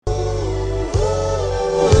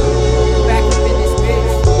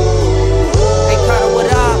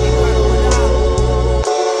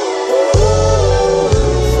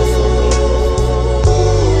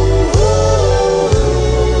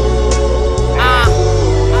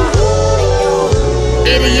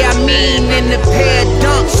Idi Amin in the pair of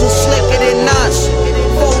dunks who slicker than us.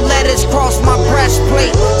 4 letters cross my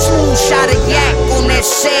breastplate. Smooth shot of yak on that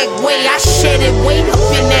Segway. I shed it way up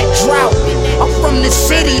in that drought. I'm from the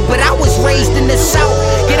city, but I was raised in the South.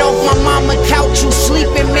 Get off my mama couch, you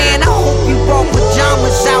sleeping, man. I hope you brought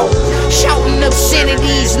pajamas out. Shouting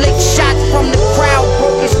obscenities, lick shots from the crowd.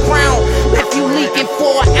 Broke his crown, left you leaking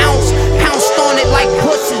for an ounce. Pounced on it like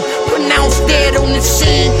pussy, pronounced dead on the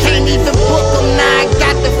scene. Can't even book him, now I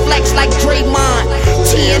got the flex like Draymond.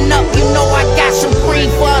 Teeing up, you know I got some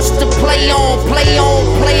green for us to play on. Play on,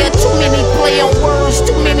 player, too many play on words,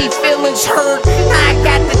 too many feelings hurt. Now I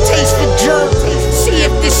got the taste for jerk, see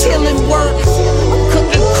if this healing works. I'm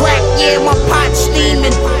cooking crack, yeah, my pot's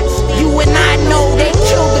steaming. You and I know they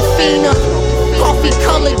killed the Fina. Coffee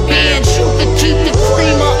colored bands, you can keep the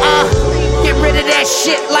creamer, get rid of that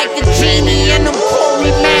shit like a genie and them Corey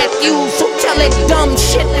Matthews. So tell that dumb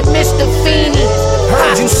shit to Mr. Feeney.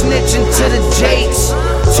 Heard you snitching to the Jakes,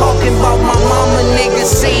 talking about my mama, niggas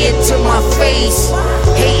say it to my face.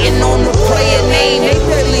 Hating on the player name, they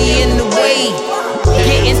really in the way.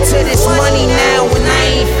 Getting to this money now and I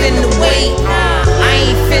ain't finna wait. I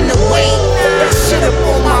ain't finna wait, put that shit up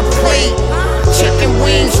on my plate. Chicken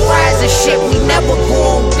wings, fries and shit, we never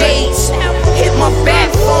go on dates. Hit my back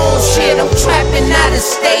phone, shit, I'm trapping out of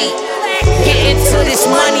state. Getting to this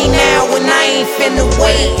money now and I ain't finna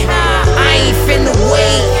wait.